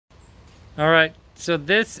All right, so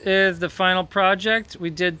this is the final project. We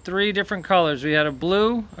did 3 different colors. We had a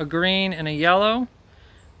blue, a green, and a yellow.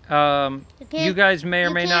 You guys may or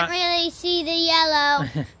may not. You can't really see the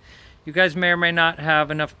yellow. You guys may or may not have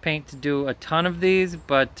enough paint to do a ton of these,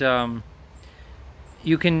 but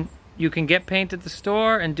you can get paint at the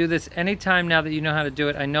store and do this anytime now that you know how to do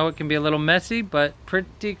it. I know it can be a little messy, but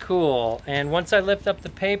pretty cool. And once I lift up the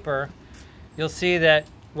paper, you'll see that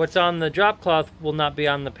what's on the drop cloth will not be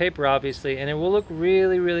on the paper, obviously, and it will look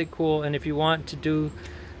really, really cool. And if you want to do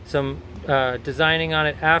some designing on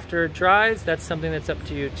it after it dries, that's something that's up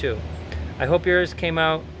to you too. I hope yours came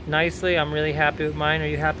out nicely. I'm really happy with mine. Are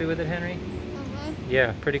you happy with it, Henry? Mm-hmm.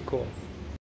 Yeah, pretty cool.